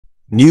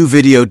New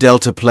video: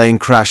 Delta plane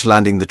crash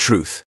landing the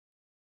truth.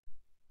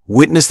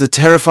 Witness the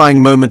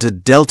terrifying moment a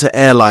Delta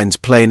Airlines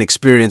plane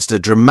experienced a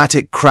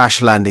dramatic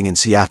crash landing in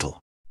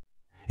Seattle.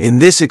 In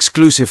this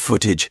exclusive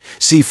footage,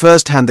 see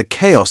firsthand the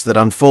chaos that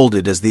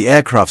unfolded as the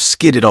aircraft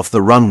skidded off the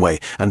runway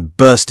and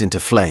burst into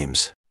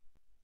flames.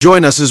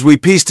 Join us as we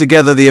piece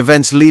together the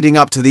events leading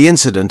up to the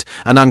incident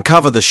and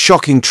uncover the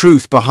shocking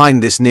truth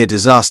behind this near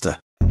disaster.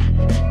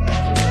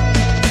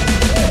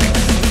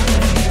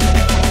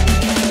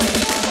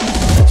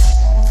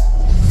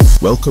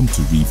 Welcome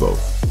to Revo,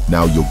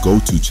 now your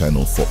go-to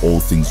channel for all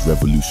things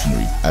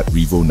revolutionary. At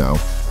Revo Now,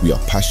 we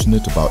are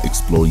passionate about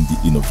exploring the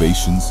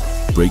innovations,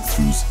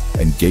 breakthroughs,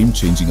 and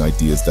game-changing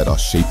ideas that are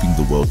shaping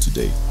the world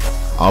today.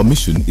 Our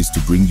mission is to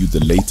bring you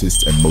the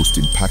latest and most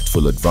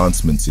impactful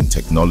advancements in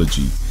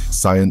technology,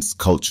 science,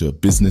 culture,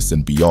 business,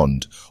 and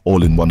beyond,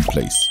 all in one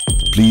place.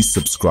 Please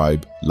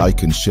subscribe,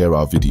 like, and share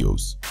our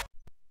videos.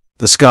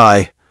 The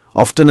sky,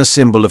 often a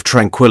symbol of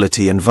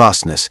tranquility and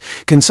vastness,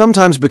 can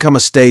sometimes become a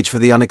stage for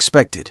the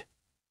unexpected.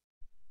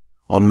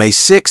 On May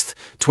 6,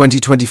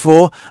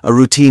 2024, a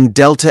routine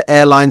Delta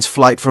Airlines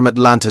flight from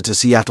Atlanta to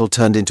Seattle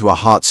turned into a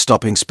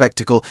heart-stopping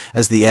spectacle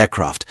as the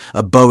aircraft,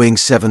 a Boeing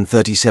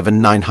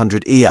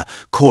 737-900ER,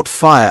 caught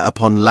fire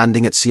upon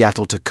landing at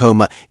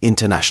Seattle-Tacoma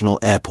International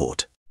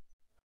Airport.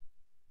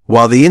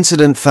 While the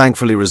incident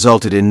thankfully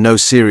resulted in no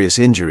serious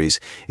injuries,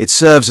 it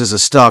serves as a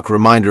stark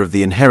reminder of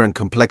the inherent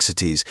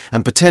complexities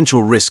and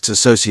potential risks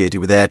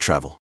associated with air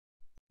travel.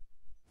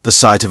 The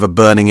sight of a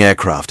burning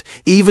aircraft,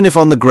 even if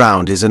on the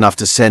ground, is enough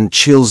to send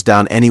chills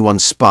down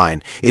anyone's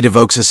spine. It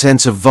evokes a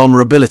sense of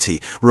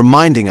vulnerability,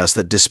 reminding us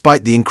that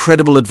despite the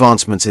incredible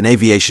advancements in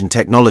aviation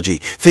technology,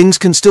 things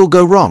can still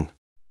go wrong.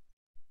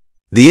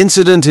 The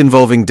incident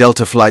involving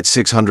Delta Flight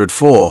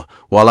 604,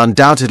 while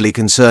undoubtedly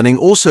concerning,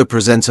 also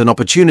presents an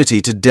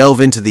opportunity to delve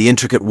into the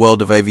intricate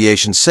world of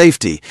aviation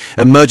safety,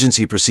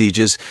 emergency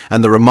procedures,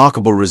 and the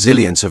remarkable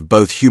resilience of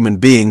both human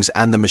beings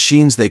and the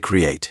machines they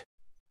create.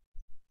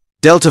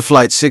 Delta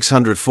Flight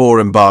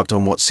 604 embarked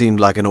on what seemed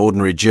like an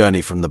ordinary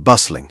journey from the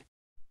bustling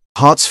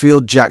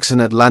Hartsfield-Jackson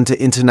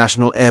Atlanta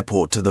International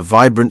Airport to the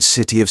vibrant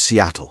city of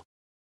Seattle.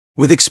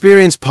 With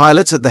experienced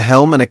pilots at the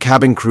helm and a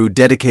cabin crew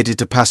dedicated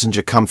to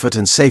passenger comfort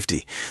and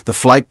safety, the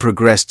flight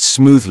progressed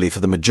smoothly for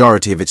the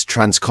majority of its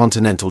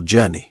transcontinental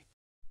journey.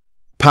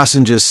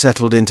 Passengers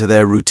settled into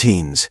their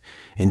routines,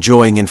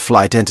 enjoying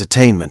in-flight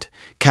entertainment,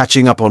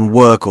 catching up on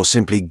work, or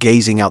simply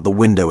gazing out the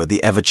window at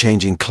the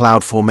ever-changing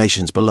cloud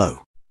formations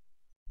below.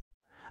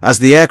 As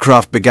the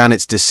aircraft began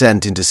its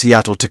descent into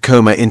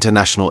Seattle-Tacoma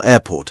International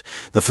Airport,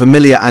 the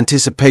familiar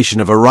anticipation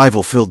of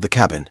arrival filled the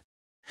cabin.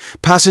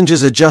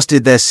 Passengers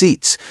adjusted their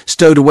seats,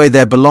 stowed away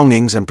their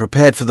belongings, and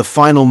prepared for the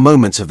final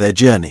moments of their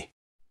journey.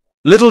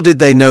 Little did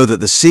they know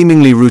that the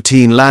seemingly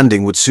routine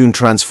landing would soon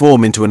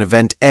transform into an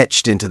event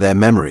etched into their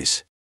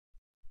memories.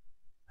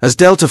 As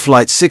Delta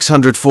Flight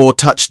 604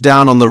 touched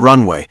down on the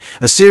runway,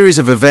 a series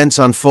of events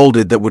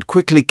unfolded that would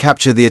quickly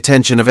capture the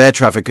attention of air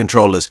traffic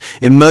controllers,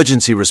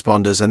 emergency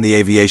responders, and the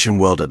aviation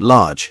world at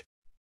large.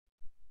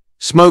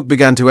 Smoke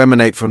began to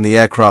emanate from the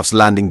aircraft's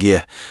landing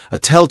gear, a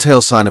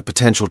telltale sign of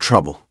potential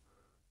trouble.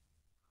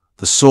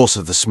 The source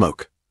of the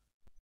smoke: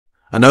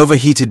 an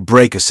overheated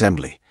brake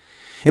assembly.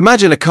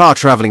 Imagine a car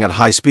traveling at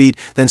high speed,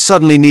 then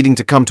suddenly needing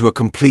to come to a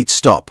complete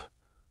stop.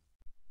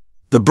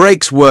 The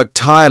brakes worked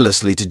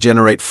tirelessly to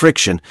generate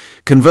friction,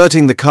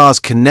 converting the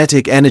car's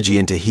kinetic energy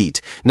into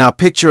heat. Now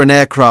picture an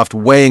aircraft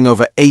weighing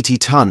over 80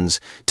 tons,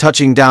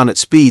 touching down at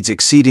speeds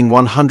exceeding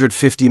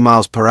 150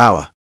 miles per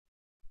hour.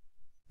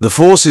 The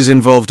forces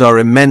involved are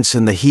immense,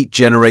 and the heat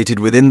generated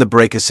within the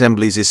brake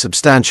assemblies is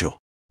substantial.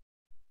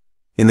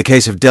 In the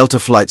case of Delta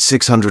Flight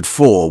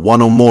 604,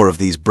 one or more of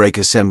these brake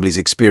assemblies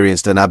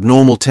experienced an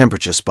abnormal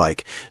temperature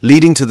spike,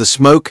 leading to the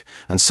smoke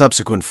and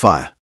subsequent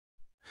fire.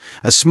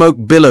 As smoke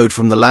billowed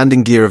from the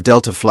landing gear of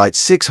Delta Flight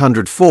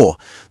 604,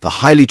 the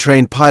highly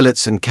trained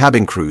pilots and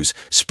cabin crews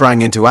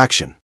sprang into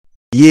action.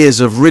 Years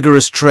of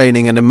rigorous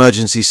training and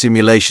emergency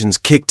simulations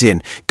kicked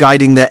in,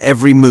 guiding their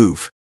every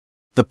move.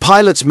 The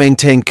pilots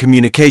maintained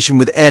communication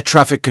with air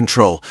traffic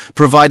control,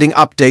 providing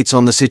updates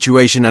on the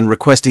situation and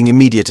requesting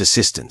immediate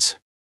assistance.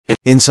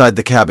 Inside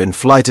the cabin,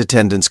 flight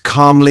attendants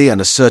calmly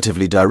and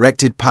assertively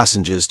directed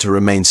passengers to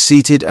remain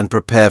seated and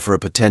prepare for a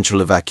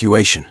potential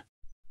evacuation.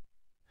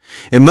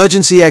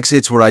 Emergency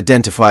exits were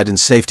identified, and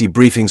safety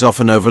briefings,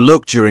 often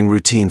overlooked during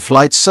routine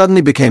flights,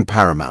 suddenly became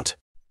paramount.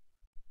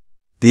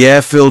 The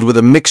air filled with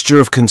a mixture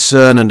of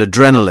concern and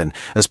adrenaline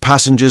as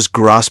passengers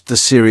grasped the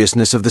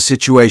seriousness of the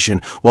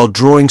situation while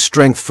drawing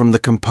strength from the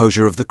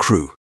composure of the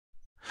crew.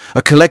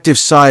 A collective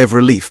sigh of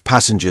relief,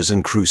 passengers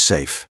and crew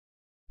safe.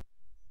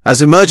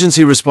 As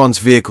emergency response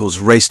vehicles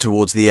raced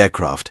towards the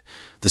aircraft,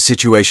 the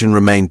situation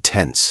remained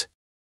tense.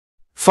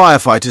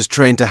 Firefighters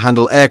trained to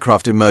handle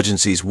aircraft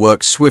emergencies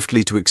worked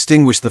swiftly to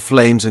extinguish the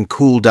flames and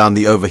cool down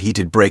the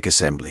overheated brake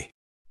assembly.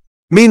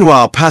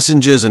 Meanwhile,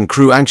 passengers and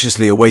crew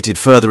anxiously awaited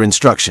further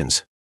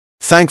instructions.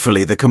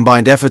 Thankfully, the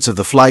combined efforts of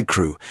the flight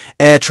crew,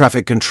 air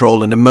traffic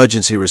control, and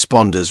emergency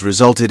responders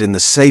resulted in the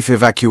safe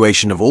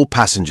evacuation of all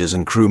passengers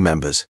and crew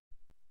members.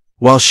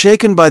 While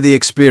shaken by the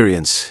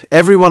experience,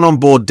 everyone on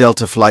board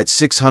Delta Flight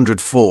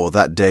 604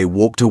 that day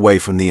walked away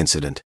from the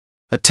incident,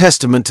 a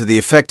testament to the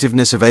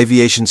effectiveness of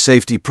aviation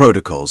safety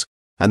protocols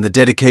and the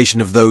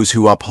dedication of those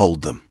who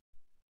uphold them.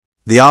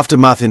 The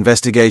aftermath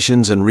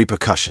investigations and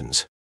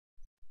repercussions.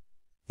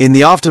 In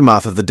the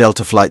aftermath of the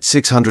Delta Flight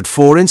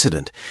 604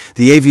 incident,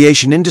 the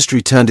aviation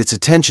industry turned its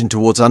attention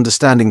towards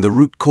understanding the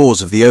root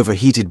cause of the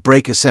overheated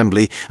brake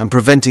assembly and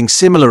preventing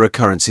similar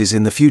occurrences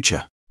in the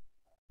future.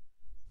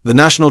 The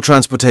National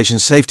Transportation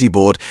Safety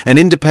Board, an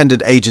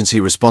independent agency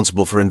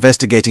responsible for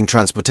investigating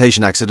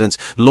transportation accidents,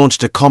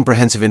 launched a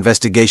comprehensive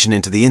investigation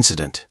into the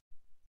incident.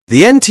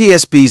 The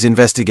NTSB's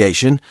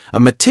investigation, a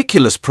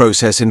meticulous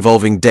process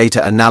involving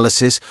data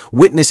analysis,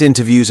 witness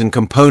interviews and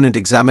component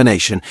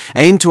examination,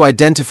 aimed to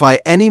identify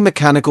any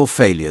mechanical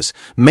failures,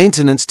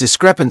 maintenance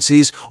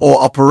discrepancies,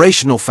 or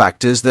operational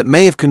factors that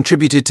may have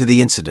contributed to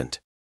the incident.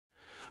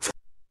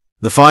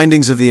 The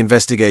findings of the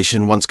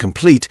investigation, once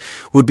complete,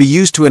 would be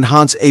used to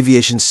enhance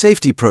aviation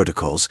safety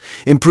protocols,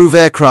 improve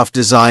aircraft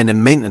design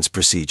and maintenance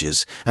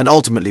procedures, and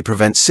ultimately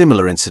prevent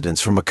similar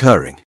incidents from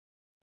occurring.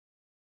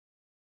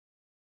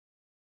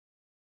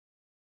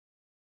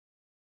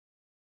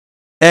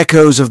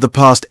 Echoes of the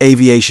past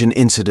aviation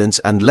incidents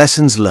and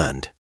lessons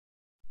learned.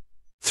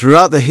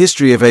 Throughout the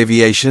history of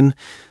aviation,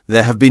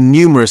 there have been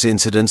numerous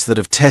incidents that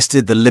have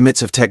tested the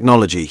limits of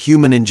technology,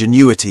 human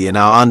ingenuity, and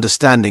our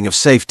understanding of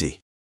safety.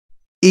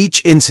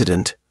 Each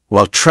incident,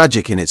 while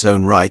tragic in its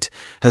own right,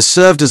 has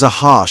served as a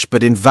harsh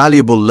but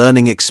invaluable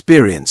learning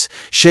experience,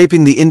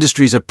 shaping the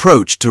industry's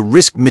approach to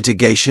risk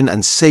mitigation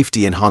and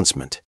safety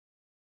enhancement.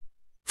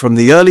 From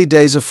the early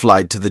days of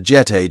flight to the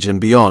jet age and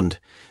beyond,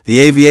 the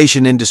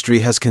aviation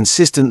industry has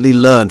consistently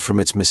learned from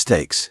its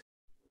mistakes.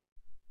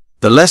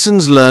 The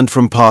lessons learned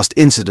from past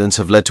incidents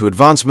have led to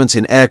advancements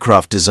in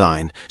aircraft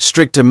design,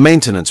 stricter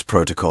maintenance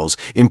protocols,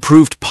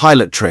 improved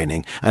pilot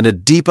training, and a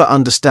deeper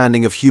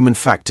understanding of human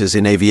factors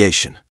in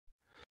aviation.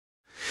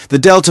 The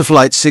Delta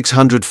Flight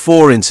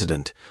 604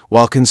 incident,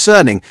 while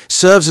concerning,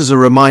 serves as a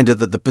reminder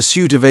that the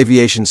pursuit of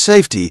aviation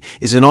safety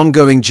is an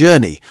ongoing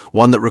journey,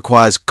 one that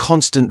requires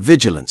constant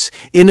vigilance,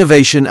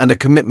 innovation, and a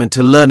commitment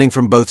to learning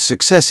from both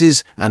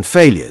successes and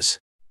failures.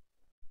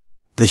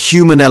 The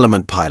human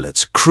element: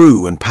 pilots,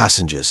 crew, and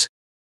passengers.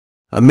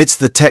 Amidst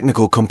the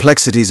technical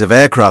complexities of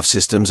aircraft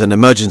systems and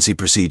emergency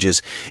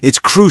procedures, it's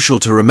crucial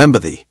to remember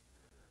the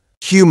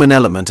human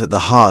element at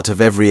the heart of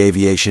every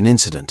aviation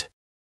incident.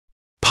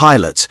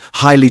 Pilots,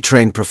 highly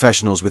trained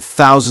professionals with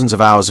thousands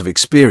of hours of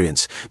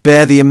experience,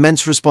 bear the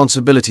immense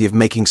responsibility of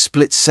making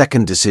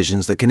split-second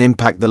decisions that can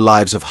impact the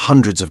lives of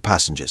hundreds of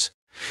passengers.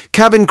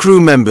 Cabin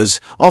crew members,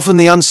 often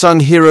the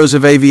unsung heroes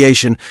of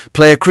aviation,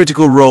 play a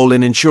critical role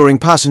in ensuring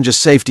passenger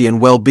safety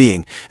and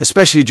well-being,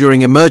 especially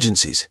during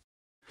emergencies.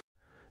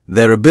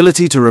 Their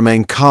ability to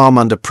remain calm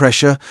under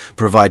pressure,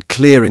 provide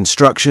clear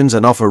instructions,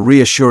 and offer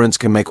reassurance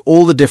can make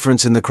all the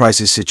difference in the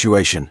crisis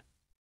situation.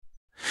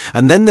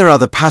 And then there are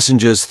the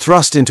passengers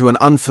thrust into an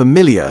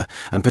unfamiliar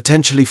and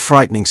potentially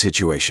frightening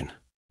situation.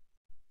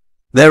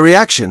 Their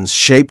reactions,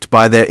 shaped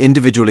by their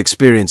individual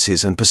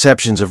experiences and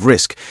perceptions of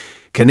risk,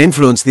 can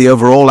influence the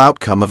overall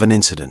outcome of an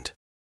incident.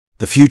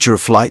 The future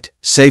of flight,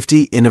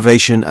 safety,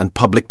 innovation, and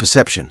public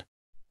perception.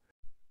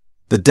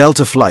 The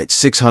Delta Flight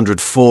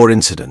 604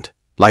 incident,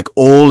 like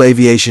all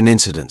aviation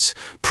incidents,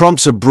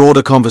 prompts a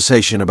broader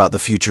conversation about the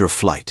future of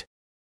flight.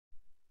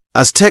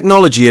 As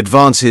technology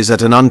advances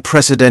at an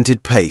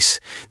unprecedented pace,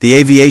 the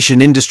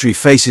aviation industry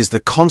faces the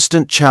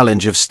constant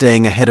challenge of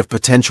staying ahead of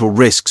potential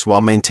risks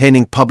while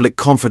maintaining public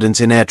confidence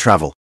in air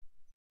travel.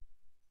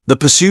 The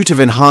pursuit of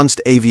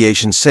enhanced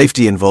aviation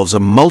safety involves a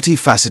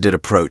multifaceted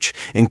approach,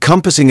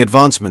 encompassing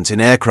advancements in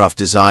aircraft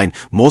design,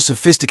 more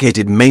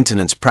sophisticated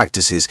maintenance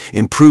practices,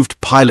 improved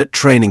pilot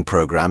training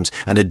programs,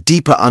 and a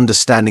deeper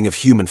understanding of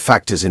human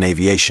factors in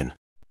aviation.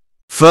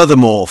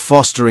 Furthermore,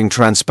 fostering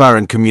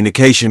transparent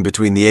communication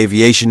between the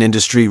aviation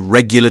industry,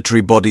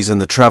 regulatory bodies, and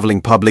the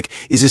traveling public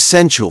is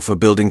essential for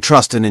building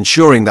trust and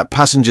ensuring that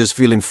passengers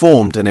feel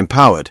informed and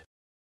empowered.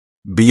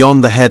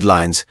 Beyond the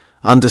headlines,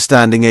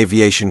 understanding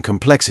aviation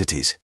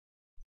complexities.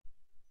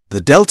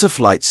 The Delta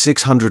Flight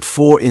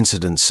 604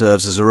 incident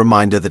serves as a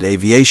reminder that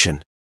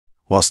aviation,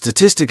 while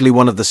statistically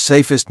one of the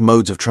safest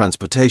modes of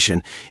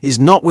transportation, is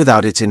not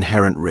without its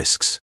inherent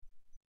risks.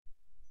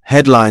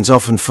 Headlines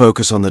often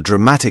focus on the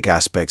dramatic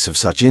aspects of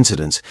such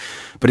incidents,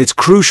 but it's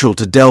crucial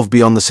to delve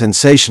beyond the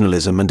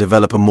sensationalism and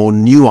develop a more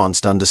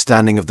nuanced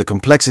understanding of the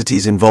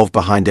complexities involved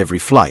behind every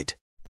flight.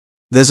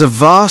 There's a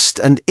vast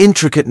and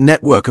intricate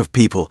network of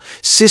people,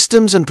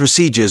 systems, and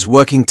procedures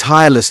working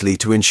tirelessly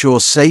to ensure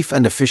safe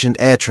and efficient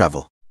air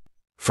travel.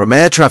 From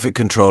air traffic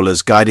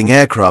controllers guiding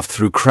aircraft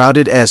through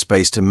crowded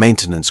airspace to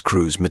maintenance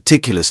crews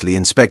meticulously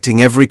inspecting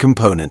every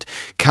component,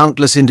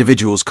 countless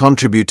individuals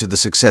contribute to the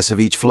success of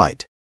each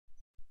flight.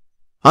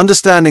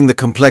 Understanding the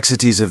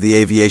complexities of the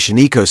aviation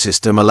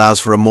ecosystem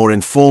allows for a more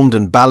informed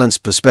and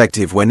balanced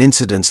perspective when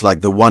incidents like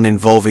the one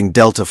involving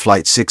Delta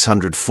Flight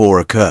 604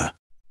 occur.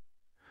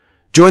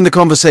 Join the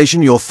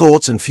conversation, your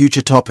thoughts, and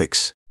future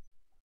topics.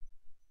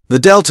 The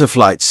Delta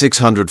Flight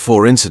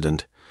 604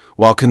 incident,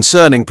 while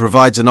concerning,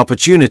 provides an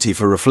opportunity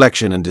for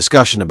reflection and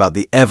discussion about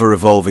the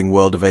ever-evolving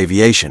world of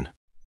aviation.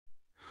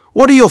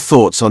 What are your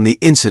thoughts on the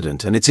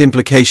incident and its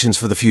implications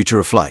for the future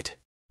of flight?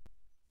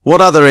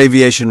 What other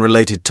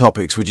aviation-related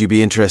topics would you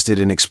be interested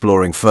in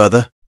exploring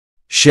further?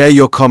 Share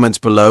your comments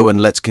below and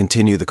let's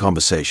continue the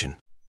conversation.